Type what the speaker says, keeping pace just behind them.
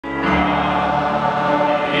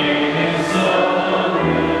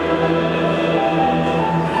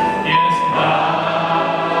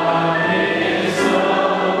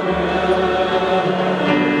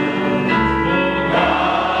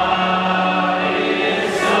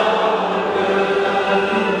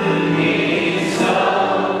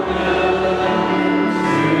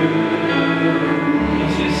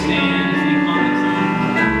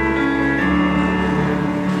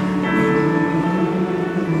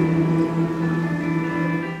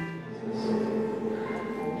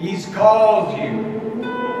called you,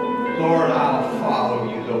 Lord, I'll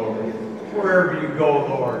follow you, Lord. Wherever you go,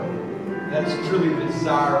 Lord. That's truly the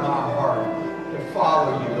desire of my heart, to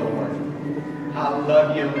follow you, Lord. I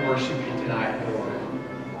love you and worship you tonight, Lord.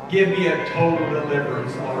 Give me a total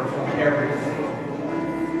deliverance, Lord, from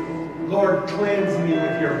everything. Lord, cleanse me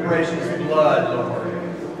with your precious blood, Lord.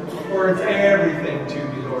 For it's everything to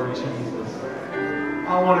me, Lord Jesus.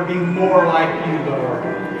 I want to be more like you, Lord.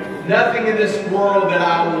 Nothing in this world that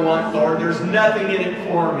I want, Lord. There's nothing in it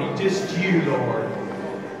for me. Just you, Lord.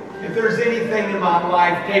 If there's anything in my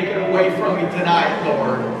life, take it away from me tonight,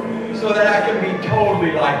 Lord. So that I can be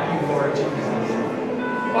totally like you, Lord Jesus.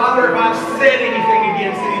 Father, if I've said anything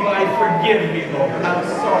against anybody, forgive me, Lord. I'm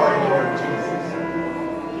sorry, Lord Jesus.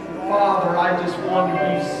 Father, I just want to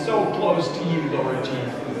be so close to you, Lord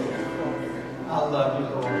Jesus. I love you,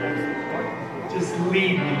 Lord. Just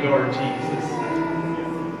lead me, Lord Jesus.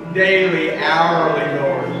 Daily, hourly,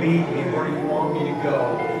 Lord, lead me where you want me to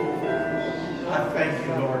go. I thank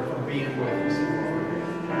you, Lord, for being with us, Lord.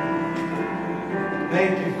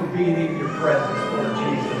 Thank you for being in your presence, Lord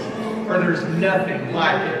Jesus. For there's nothing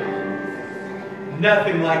like it.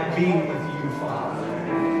 Nothing like being with you, Father.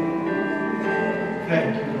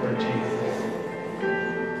 Thank you, Lord Jesus.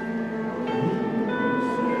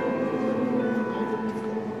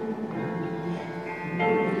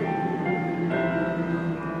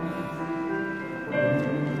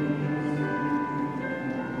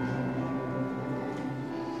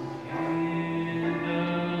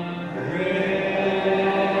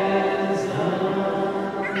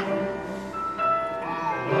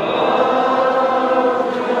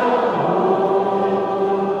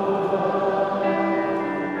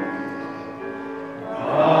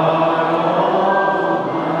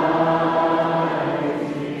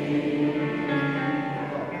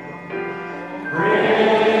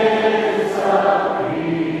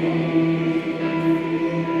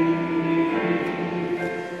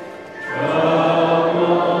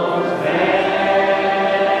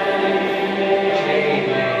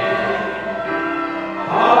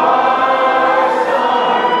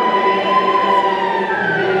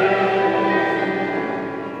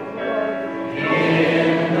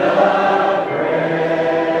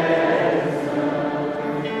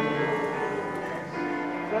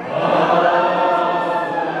 Oh.